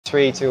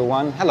Three, two,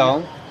 one.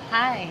 Hello.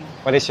 Hi,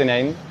 What is your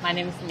name? my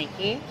name is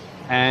Nikki.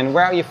 And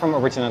where are you from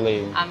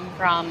originally? I'm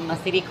from a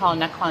city called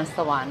Nakhon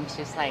Sawan, which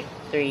is like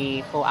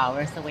 3-4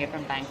 hours away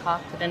from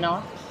Bangkok to the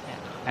north. Yeah.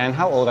 And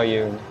how old are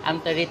you?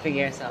 I'm 33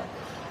 years old.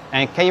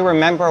 And can you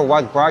remember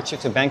what brought you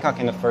to Bangkok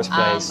in the first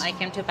place? I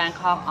came to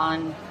Bangkok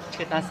on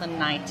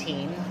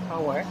 2019 for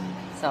work.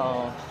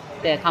 So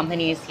the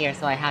company is here,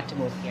 so I had to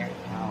move here.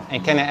 Wow.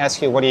 And can I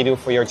ask you, what do you do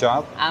for your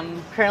job?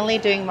 I'm currently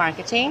doing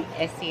marketing,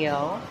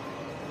 SEO,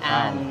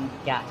 and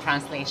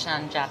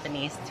translation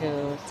Japanese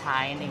to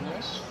Thai and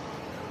English.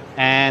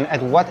 And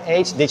at what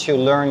age did you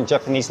learn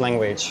Japanese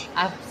language?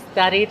 I've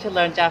studied to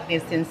learn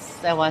Japanese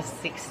since I was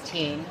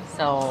 16,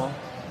 so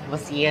it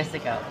was years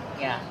ago.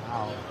 Yeah.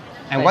 Wow.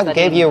 And what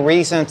gave you a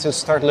reason to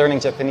start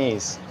learning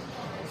Japanese?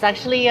 It's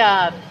actually,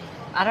 I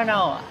don't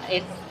know.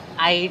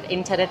 I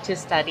intended to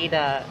study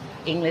the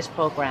English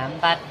program,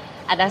 but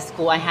at that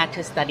school I had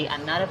to study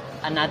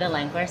another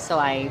language, so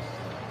I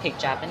picked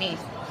Japanese.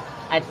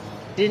 I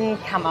didn't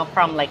come up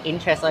from like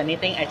interest or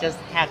anything. I just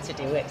had to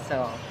do it,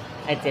 so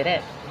I did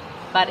it.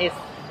 But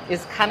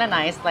it's kind of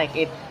nice. Like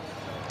it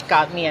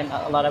got me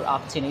a lot of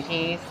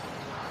opportunities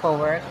for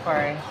work.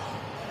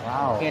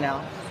 Wow.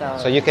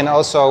 So you can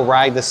also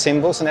write the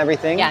symbols and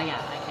everything? Yeah,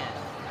 I can.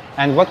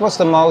 And what was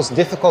the most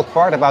difficult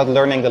part about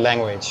learning the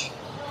language?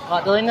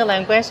 Well, learning the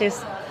language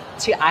is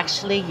to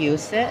actually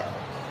use it.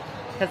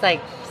 Because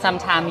like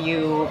sometimes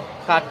you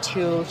got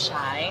too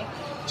shy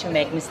to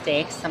make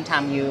mistakes.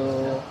 Sometimes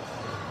you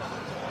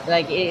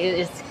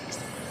it's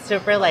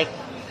super like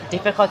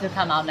difficult to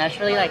come out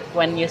naturally. Like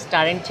when you're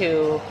starting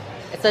to,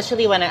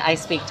 especially when I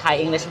speak Thai,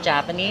 English, and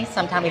Japanese,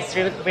 sometimes it's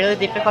really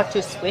difficult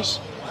to switch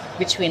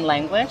between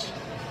language.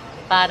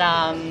 But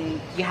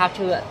you have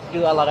to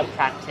do a lot of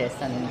practice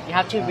and you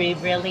have to be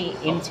really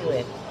into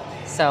it.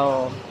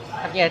 So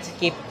you have to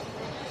give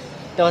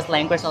those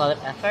languages a lot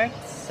of effort.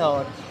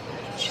 So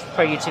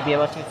for you to be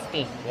able to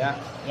speak.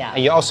 Yeah.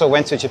 And you also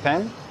went to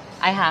Japan?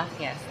 I have,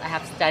 yes. I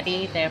have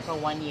studied there for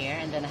 1 year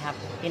and then I have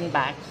been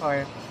back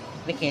for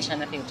vacation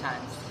a few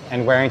times.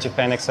 And where in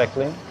Japan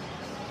exactly?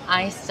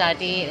 I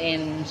studied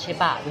in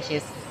Chiba, which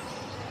is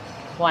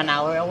 1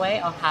 hour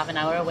away or half an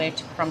hour away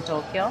from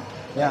Tokyo.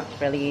 Yeah.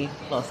 Really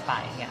close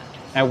by, yeah.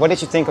 And what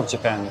did you think of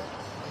Japan?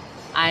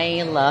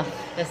 I love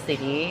the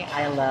city.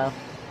 I love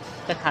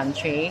the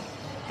country.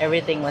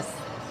 Everything was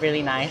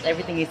really nice.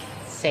 Everything is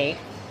safe.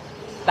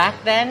 Back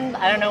then,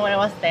 I don't know when I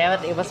was there,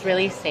 but it was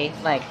really safe.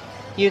 Like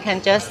you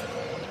can just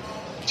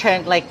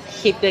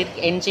keep the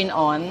engine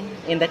on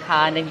in the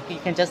car and then you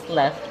can just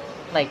left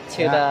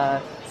to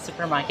the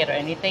supermarket or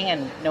anything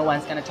and no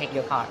one's gonna take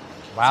your car.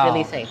 Wow. It's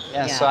really safe.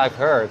 Yeah, so I've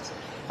heard.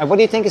 And what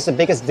do you think is the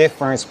biggest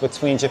difference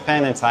between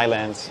Japan and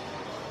Thailand?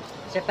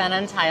 Japan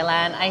and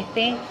Thailand, I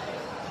think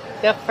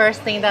the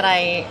first thing that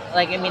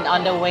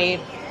on the way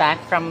back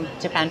from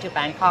Japan to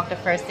Bangkok, the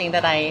first thing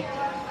that I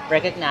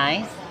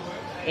recognize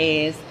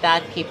is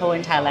that people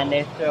in Thailand,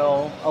 they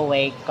throw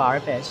away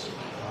garbage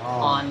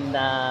on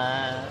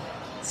the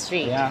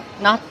street. Yeah.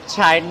 Not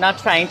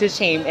trying to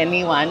shame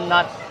anyone.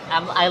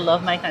 I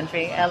love my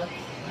country,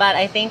 but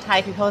I think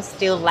Thai people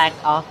still lack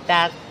of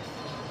that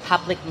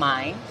public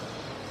mind.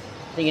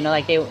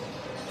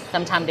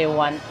 Sometimes they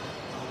want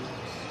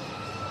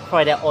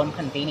for their own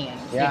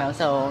convenience. Yeah.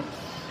 So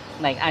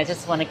I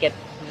just want to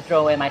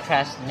throw away my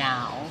trash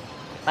now.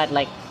 But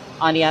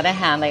on the other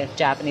hand,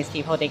 Japanese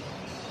people,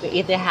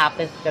 if they have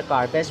the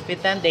garbage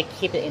with them, they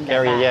keep it in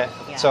their bag.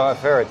 Yeah. So I've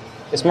heard.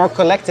 It's more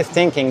collective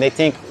thinking. They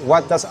think,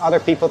 what do other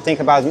people think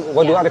about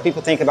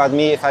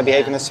me if I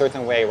behave in a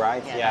certain way,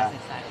 right? Yeah. That's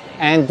exactly.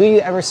 And do you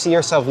ever see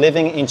yourself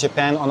living in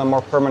Japan on a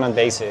more permanent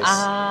basis?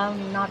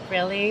 Not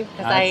really,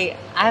 because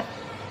I've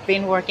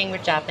been working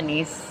with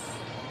Japanese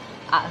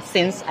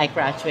since I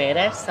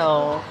graduated,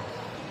 so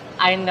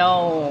I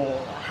know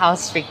how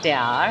strict they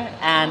are,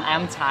 and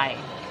I'm Thai.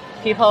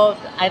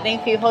 I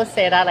think people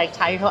say that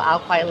Thai people are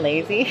quite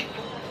lazy,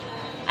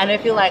 and I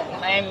feel like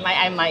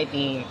I might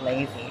be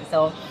lazy.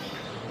 So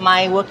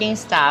my working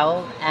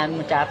style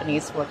and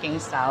Japanese working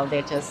style,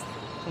 they're just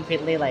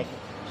completely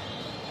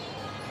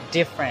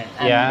different.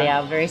 And they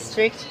are very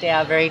strict, they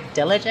are very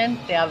diligent,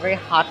 they are very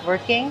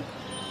hardworking.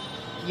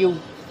 You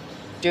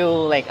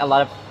do a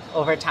lot of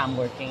overtime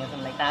working and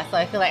something like that. So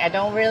I feel like I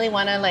don't really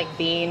want to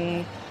be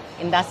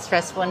in that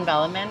stressful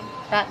environment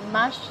that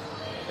much,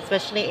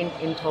 especially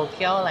in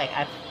Tokyo.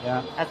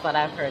 That's what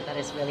I've heard, that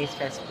it's really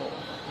stressful.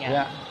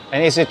 Yeah.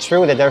 And is it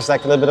true that there's a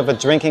little bit of a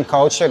drinking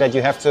culture, that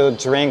you have to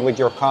drink with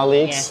your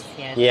colleagues?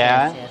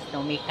 Yes.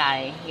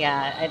 Nomikai.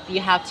 Yeah.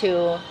 You have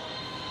to,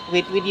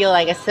 with your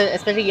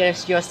especially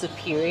your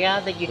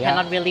superior, that you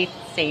cannot really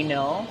say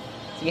no.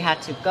 So you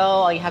have to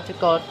go, or you have to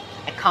go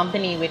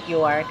accompany with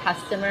your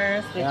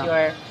customers, with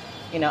your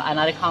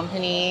another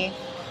company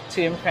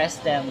to impress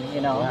them.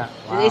 Wow.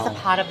 It's a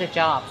part of the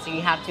job, so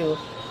you have to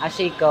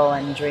actually go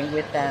and drink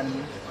with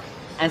them.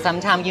 And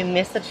sometimes you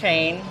miss the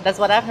train. That's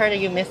what I've heard, that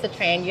you miss the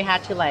train. You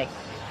had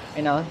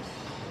to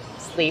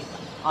sleep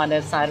on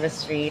the side of the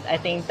street. I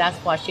think that's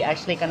what you're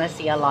actually gonna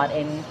see a lot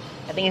in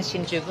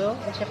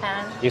Shinjuku in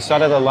Japan. You saw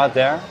that a lot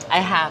there? I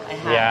have,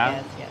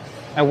 Yeah. yes.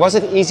 And was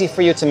it easy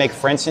for you to make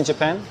friends in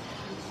Japan?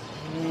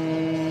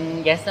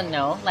 Yes and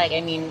no. Like,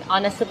 I mean,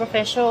 on a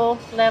superficial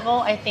level,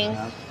 I think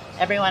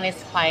everyone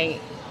is quite.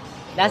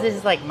 That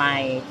is like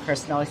my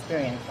personal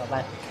experience.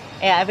 But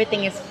yeah,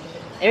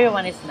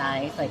 everyone is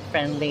nice, like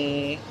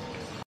friendly,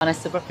 on a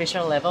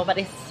superficial level. But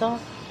I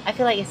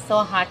feel like it's so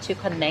hard to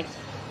connect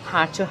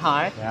heart to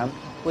heart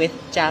with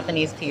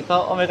Japanese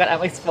people. Oh my God,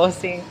 I'm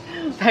exposing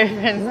my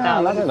friends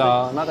now. No, not at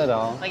all. Not at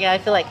all. Like, yeah, I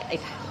feel like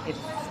it's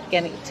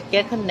getting to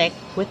get connect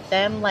with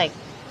them, like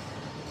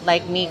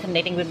me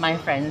connecting with my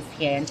friends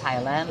here in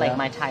Thailand, like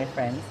my Thai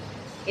friends.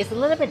 It's a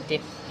little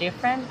bit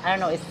different. I don't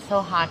know. It's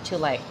so hard to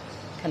like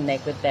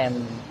connect with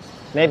them.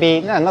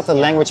 Maybe not the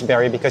language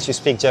barrier because you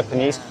speak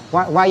Japanese.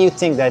 Why you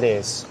think that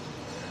is?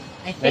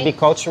 I think, maybe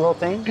cultural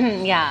thing.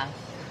 Yeah,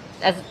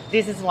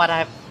 this is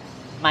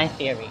my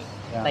theory.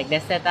 Yeah. Like they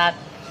said that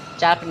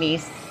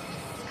Japanese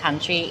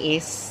country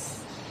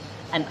is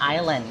an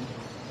island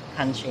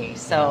country,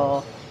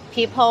 so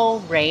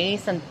people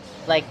raise and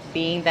like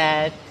being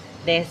that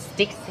they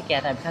stick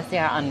together because they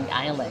are on the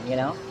island, you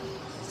know.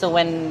 So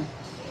when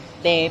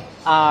they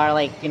are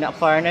like, you know,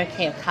 foreigner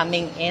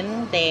coming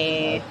in,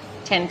 they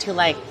tend to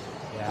like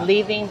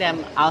leaving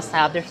them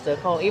outside of their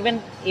circle.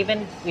 Even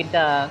with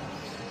the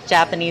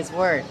Japanese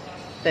word,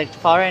 the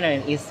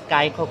foreigner is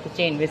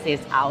gaikokujin, which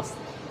is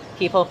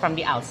people from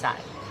the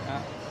outside.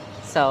 Yeah.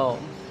 So,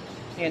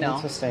 you know.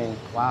 Interesting.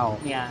 Wow.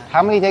 Yeah.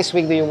 How many days a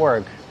week do you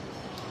work?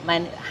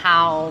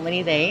 How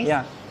many days?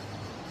 Yeah.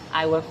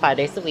 I work 5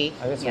 days a week.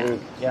 5 days a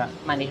week. Yeah.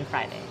 Monday to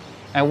Friday.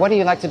 And what do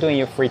you like to do in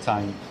your free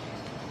time?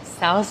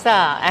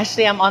 Salsa.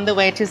 Actually, I'm on the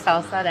way to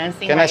salsa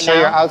dancing. Can I show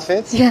your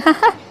outfit? Yeah.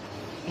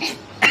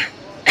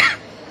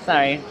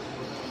 Sorry.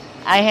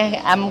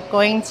 I am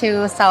going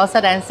to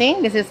salsa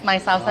dancing. This is my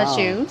salsa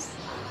shoes.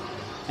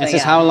 And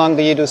since how long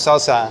do you do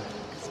salsa?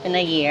 It's been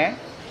a year.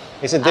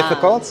 Is it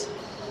difficult?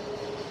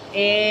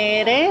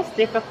 It is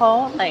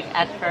difficult. Like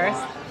at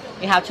first,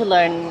 you have to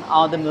learn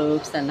all the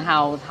moves and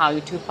how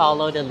you to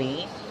follow the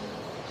lead.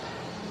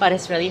 But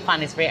it's really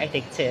fun. It's very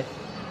addictive.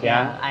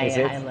 Yeah, I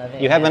love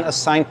it. You have an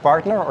assigned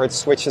partner, or it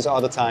switches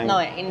all the time? No,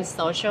 in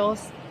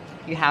socials,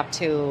 you have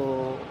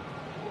to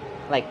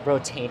like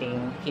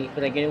rotating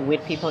people, like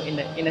with people in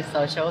the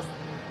socials.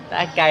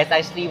 That guy is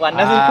actually one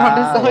of them from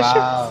the socials.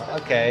 Wow.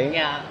 Okay.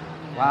 Yeah.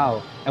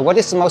 Wow. And what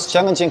is the most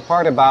challenging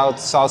part about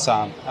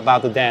salsa,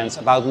 about the dance,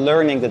 about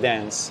learning the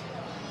dance?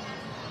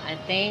 I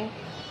think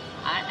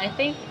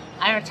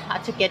I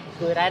have to get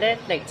good at it,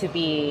 like to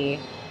be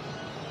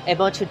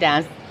able to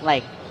dance,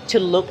 like to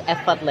look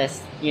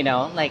effortless, you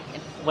know, like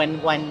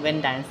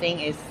when dancing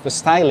is The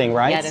styling,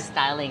 right? yeah, the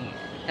styling,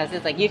 because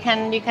it's like you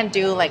can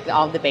do like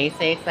all the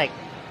basics, like,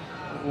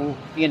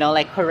 you know,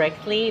 like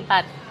correctly,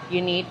 but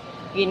you need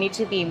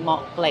to be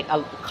more like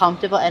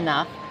comfortable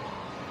enough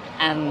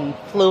and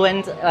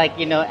fluent, like,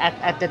 you know,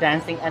 at the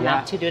dancing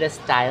enough to do the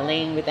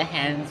styling with the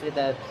hands, with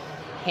the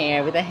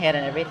hair, with the head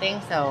and everything.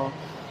 So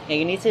yeah,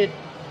 you need to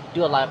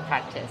do a lot of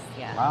practice.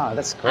 Yeah. Wow,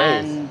 that's great.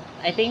 And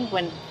I think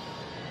when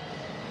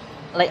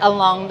like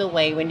along the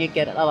way, when you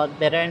get a lot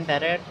better and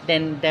better,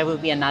 then there will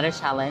be another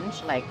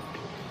challenge, like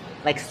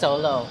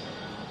solo,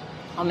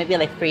 or maybe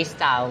like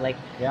freestyle. Like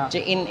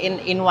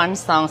in one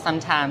song,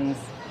 sometimes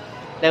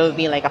there will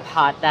be like a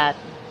part that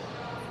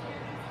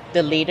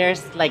the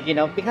leaders, like, you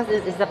know, because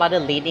it's about the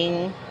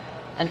leading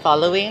and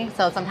following.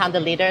 So sometimes the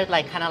leader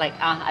like kind of like,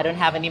 I don't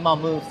have any more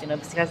moves, you know,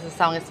 because the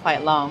song is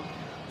quite long.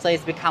 So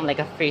it's become like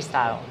a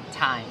freestyle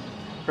time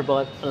for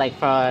both, like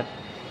for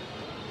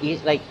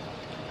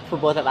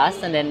both of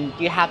us, and then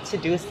you have to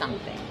do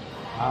something.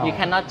 Wow. You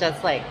cannot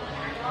just like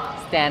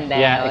stand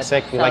there. Yeah,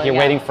 exactly. So, like you're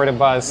waiting for the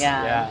bus.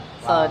 Yeah.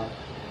 So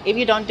if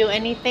you don't do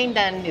anything,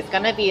 then it's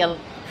gonna be a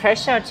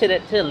pressure to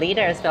the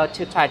leader as well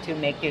to try to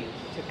make you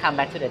to come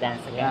back to the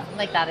dance again. Yeah.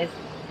 Like that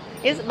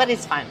but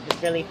it's fun.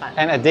 It's really fun.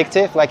 And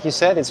addictive, like you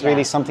said, it's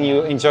really something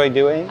you enjoy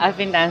doing. I've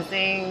been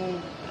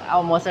dancing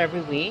almost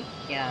every week.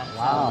 Yeah.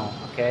 Wow.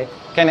 So. Okay.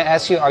 Can I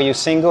ask you, are you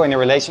single in a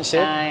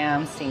relationship? I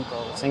am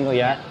single. Single,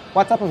 yeah.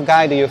 What type of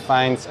guy do you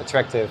find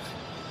attractive?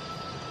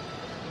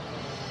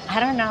 I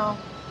don't know.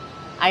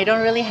 I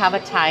don't really have a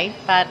type,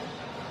 but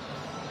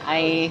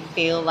I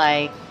feel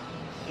like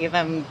if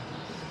I don't know,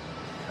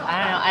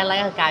 I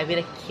like a guy with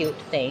a cute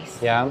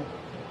face. Yeah.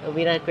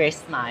 With a great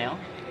smile.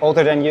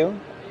 Older than you?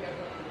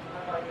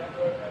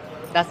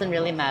 Doesn't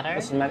really matter.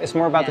 Doesn't matter. It's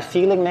more about the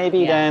feeling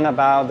maybe than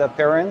about the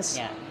appearance?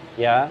 Yeah.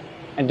 Yeah.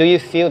 And do you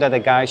feel that a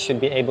guy should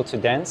be able to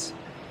dance?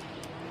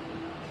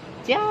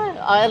 Yeah,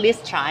 or at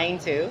least trying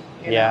to.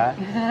 You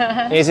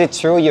know? Is it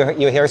true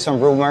you hear some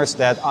rumors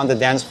that on the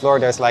dance floor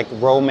there's like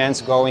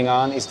romance going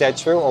on? Is that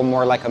true or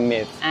more like a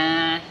myth?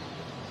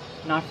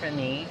 Not for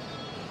me.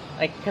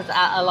 Like, because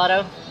a lot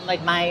of,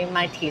 like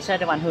my teacher,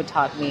 the one who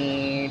taught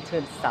me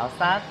to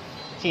salsa,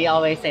 she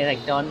always says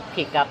like, don't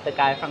pick up the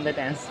guy from the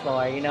dance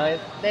floor, you know?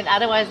 Then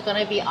otherwise it's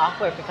going to be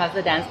awkward because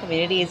the dance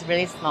community is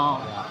really small.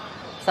 Yeah.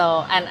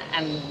 So, and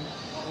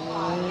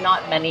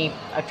not many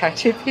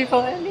attractive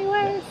people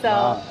anyway,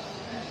 so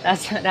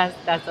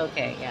that's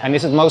okay. Yeah. And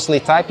is it mostly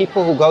Thai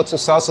people who go to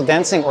salsa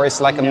dancing, or is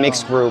it like a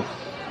mixed group?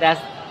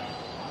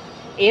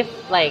 if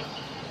like,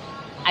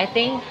 I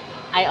think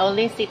I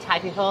only see Thai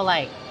people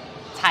like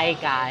Thai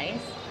guys.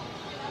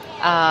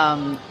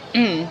 Um,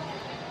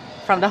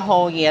 from the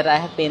whole year that I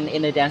have been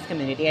in the dance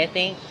community, I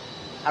think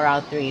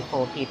around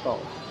 3-4 people.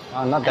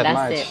 Oh, not And that that's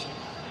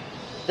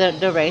much. it.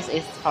 The race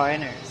is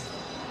foreigners,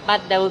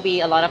 but there will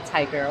be a lot of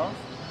Thai girls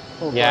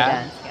who go Yeah?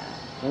 dance.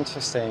 Yeah.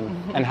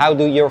 Interesting. And how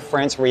do your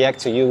friends react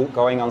to you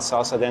going on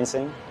salsa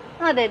dancing?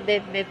 No, they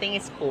think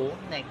it's cool.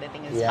 Like they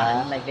think it's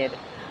Yeah. fun. Like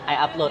I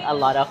upload a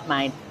lot of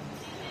my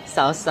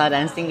salsa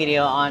dancing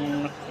video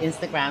on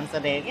Instagram, so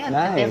they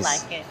Nice.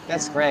 like it.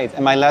 That's Yeah. great.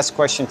 And my last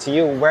question to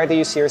you, where do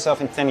you see yourself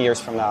in 10 years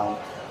from now?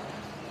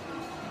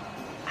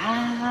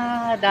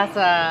 That's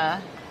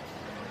a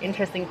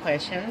interesting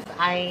question.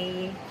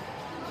 I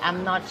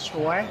am not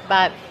sure,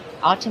 but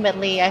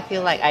ultimately I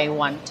feel like I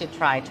want to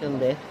try to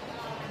live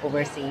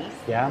overseas,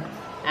 Yeah?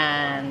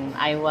 and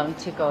I want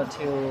to go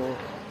to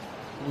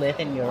live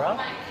in Europe,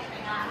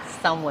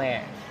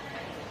 somewhere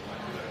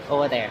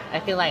over there. I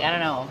feel like, I don't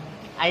know,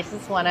 I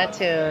just wanted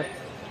to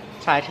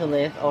try to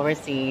live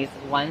overseas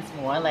once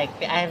more. Like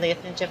I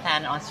lived in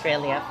Japan,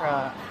 Australia for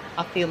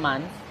a few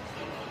months,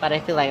 but I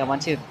feel like I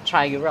want to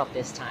try Europe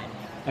this time.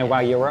 And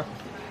why Europe?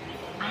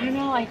 I don't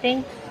know. I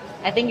think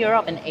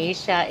Europe and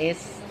Asia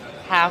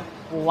have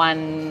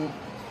one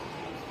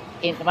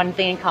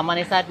thing in common,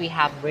 is that we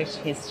have rich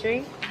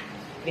history.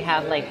 We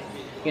have like,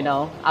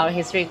 our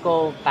history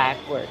go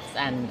backwards,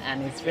 and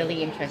it's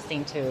really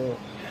interesting to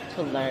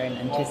learn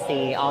and to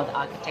see all the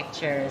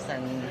architectures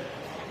and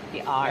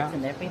the arts. Yeah.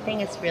 And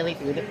everything. It's really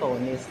beautiful.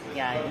 And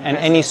And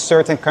any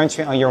certain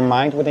country on your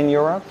mind within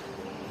Europe?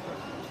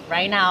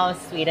 right now,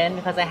 Sweden,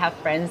 because I have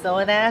friends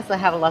over there, so I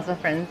have lots of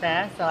friends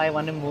there, so I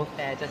want to move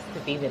there just to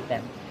be with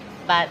them.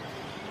 But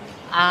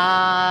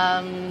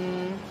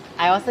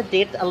I also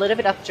did a little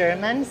bit of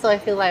German, so I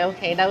feel like,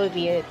 okay, that would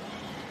be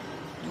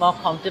more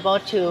comfortable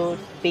to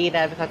be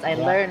there, because I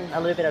learned a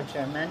little bit of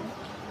German.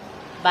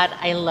 But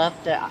I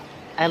loved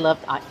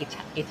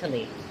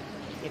Italy.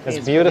 It's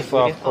is beautiful,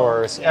 really of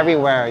course. Yeah.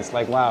 Everywhere, it's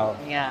like, wow.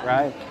 Yeah.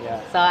 Right?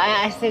 Yeah. So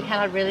I still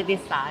cannot really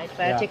decide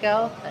where Yeah. to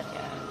go, but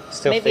yeah.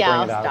 Still Maybe figuring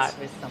I'll it out. start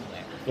with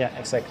somewhere. Yeah,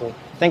 exactly.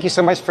 Thank you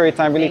so much for your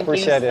time. Really Thank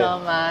appreciate you it. so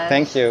much.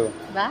 Thank you.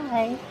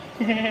 Bye.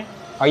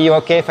 Are you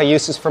okay if I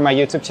use this for my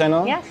YouTube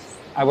channel? Yes.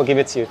 I will give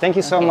it to you. Thank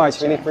you so Okay,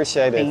 much. Really sure.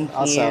 appreciate it. Thank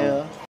Awesome. you.